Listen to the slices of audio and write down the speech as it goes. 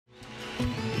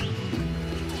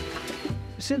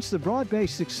Since the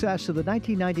broad-based success of the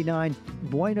 1999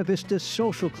 Buena Vista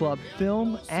Social Club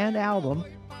film and album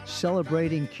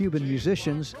celebrating Cuban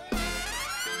musicians,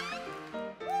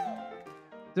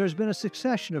 there's been a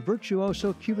succession of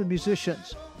virtuoso Cuban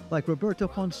musicians like Roberto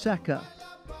Fonseca,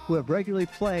 who have regularly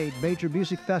played major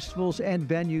music festivals and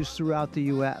venues throughout the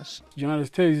U.S. The United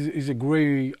States is a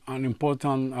great and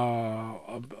important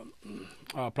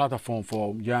platform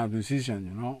for jazz musicians,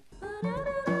 you know.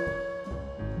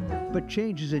 But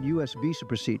changes in U.S. visa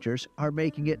procedures are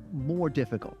making it more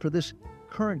difficult for this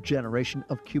current generation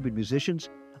of Cuban musicians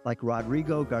like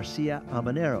Rodrigo Garcia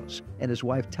Habaneros and his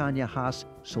wife Tania Hasse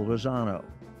Solorzano.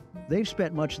 They've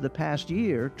spent much of the past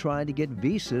year trying to get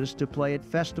visas to play at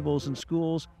festivals and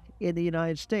schools in the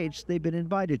United States they've been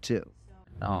invited to.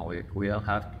 No, we don't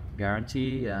have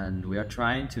guarantee, and we are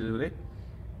trying to do it,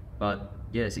 but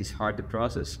yes, it's hard to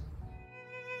process.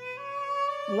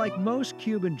 Like most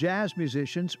Cuban jazz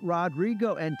musicians,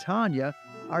 Rodrigo and Tania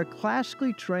are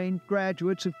classically trained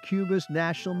graduates of Cuba's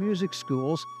national music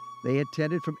schools. They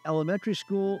attended from elementary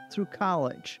school through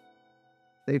college.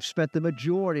 They've spent the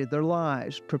majority of their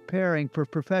lives preparing for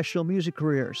professional music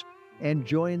careers and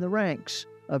joining the ranks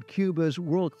of Cuba's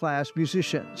world-class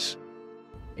musicians.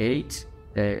 8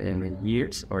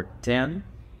 years or 10,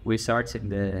 we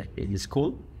started in the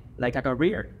school like a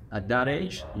career. At that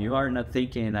age, you are not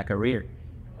thinking a career,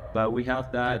 but we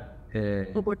have that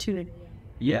opportunity.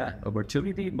 Yeah,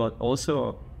 opportunity, but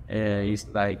also it's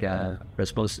like a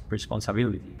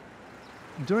responsibility.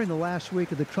 During the last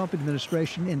week of the Trump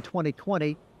administration in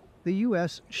 2020, the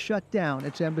U.S. shut down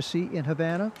its embassy in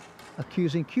Havana,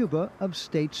 accusing Cuba of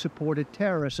state-supported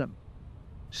terrorism.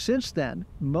 Since then,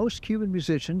 most Cuban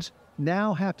musicians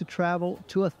now have to travel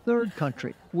to a third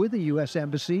country with a U.S.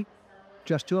 embassy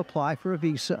just to apply for a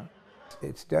visa.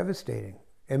 It's devastating,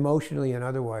 emotionally and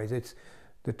otherwise.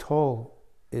 The toll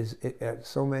is at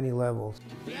so many levels.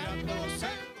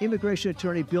 Immigration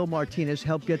attorney Bill Martinez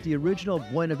helped get the original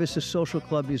Buena Vista Social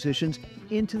Club musicians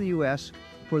into the U.S.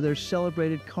 for their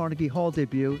celebrated Carnegie Hall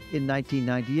debut in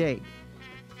 1998.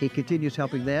 He continues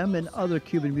helping them and other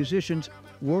Cuban musicians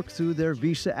work through their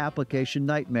visa application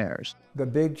nightmares. The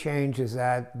big change is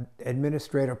that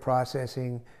administrative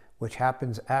processing, which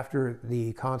happens after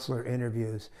the consular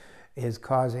interviews, is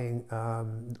causing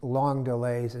long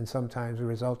delays and sometimes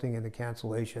resulting in the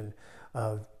cancellation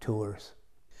of tours.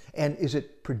 And is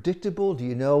it predictable? Do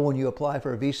you know when you apply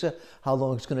for a visa how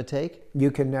long it's going to take? You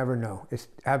can never know. It's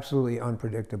absolutely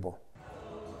unpredictable.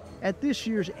 At this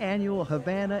year's annual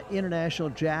Havana International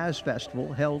Jazz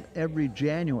Festival, held every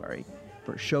January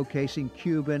for showcasing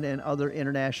Cuban and other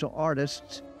international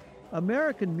artists,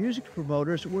 American music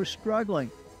promoters were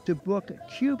struggling to book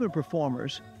Cuban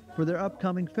performers for their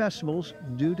upcoming festivals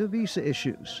due to visa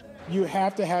issues. You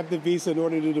have to have the visa in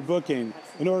order to do the booking.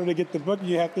 In order to get the booking,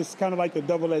 you have this kind of like the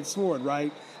double-edged sword,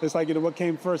 right? It's like, what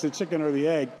came first, the chicken or the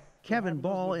egg? Kevin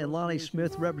Ball and Lonnie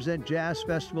Smith represent jazz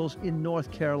festivals in North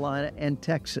Carolina and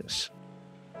Texas.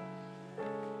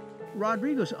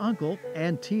 Rodrigo's uncle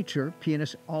and teacher,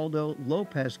 pianist Aldo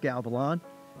Lopez Galvan,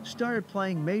 started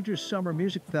playing major summer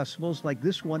music festivals like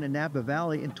this one in Napa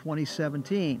Valley in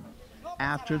 2017,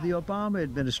 after the Obama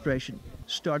administration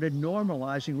started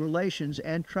normalizing relations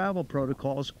and travel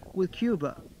protocols with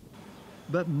Cuba.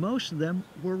 But most of them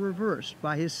were reversed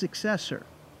by his successor,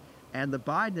 and the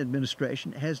Biden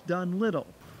administration has done little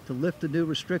to lift the new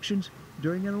restrictions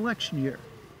during an election year.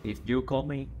 If you call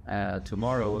me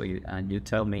tomorrow and you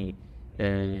tell me,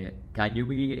 can you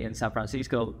be in San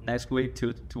Francisco next week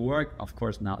to work? Of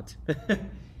course not.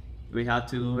 We have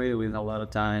to do it with a lot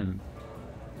of time.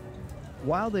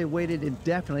 While they waited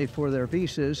indefinitely for their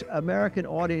visas, American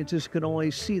audiences could only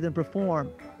see them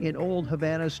perform in Old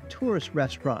Havana's tourist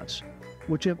restaurants,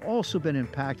 which have also been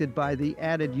impacted by the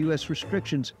added U.S.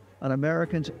 restrictions on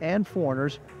Americans and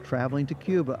foreigners traveling to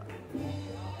Cuba.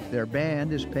 Their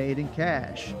band is paid in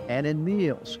cash and in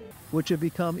meals, which have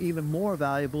become even more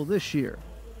valuable this year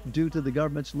due to the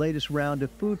government's latest round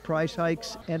of food price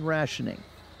hikes and rationing.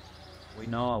 We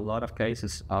know a lot of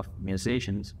cases of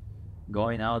musicians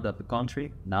going out of the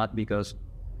country, not because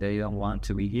they don't want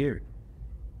to be here,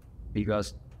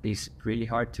 because it's really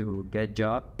hard to get a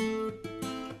job.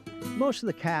 Most of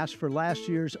the cast for last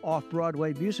year's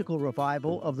off-Broadway musical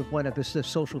revival of the Buena Vista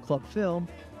Social Club film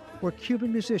were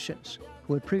Cuban musicians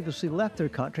who had previously left their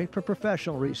country for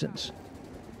professional reasons.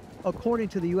 According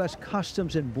to the U.S.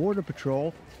 Customs and Border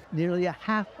Patrol, nearly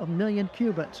 500,000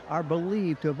 Cubans are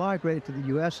believed to have migrated to the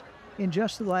U.S. in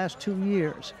just the last 2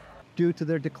 years due to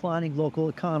their declining local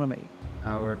economy.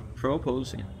 Our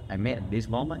proposal, at this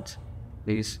moment,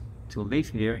 is to live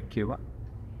here in Cuba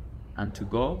and to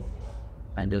go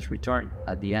and just return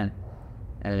at the end.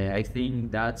 I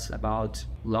think that's about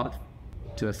love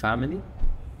to a family,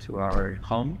 to our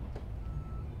home,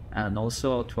 and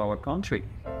also to our country.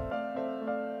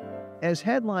 As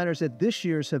headliners at this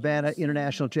year's Havana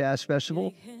International Jazz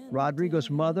Festival,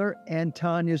 Rodrigo's mother and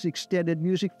Tania's extended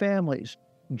music families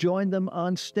joined them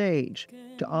on stage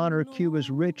to honor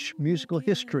Cuba's rich musical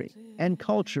history and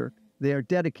culture they are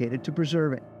dedicated to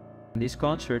preserving. This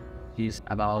concert is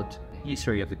about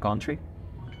history of the country,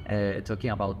 talking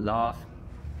about love,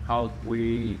 how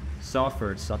we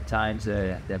suffer sometimes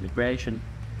the migration.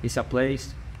 It's a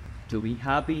place to be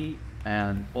happy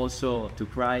and also to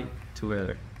cry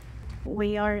together.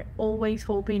 We are always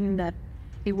hoping that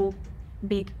it will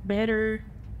be better,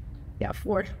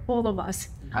 for all of us.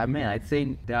 I mean, I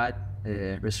think that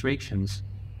restrictions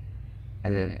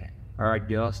are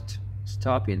just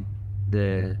stopping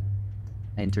the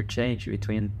interchange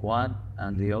between one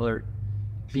and the other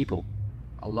people.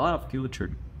 A lot of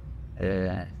culture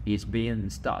is being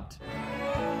stopped.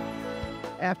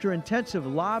 After intensive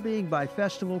lobbying by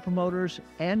festival promoters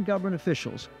and government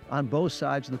officials on both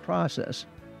sides of the process,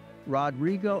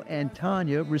 Rodrigo and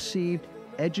Tania received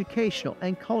educational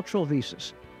and cultural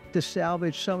visas to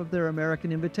salvage some of their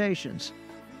American invitations,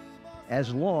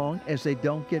 as long as they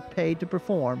don't get paid to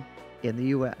perform in the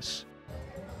U.S.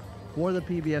 For the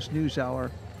PBS NewsHour,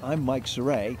 I'm Mike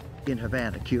Cerre in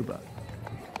Havana, Cuba.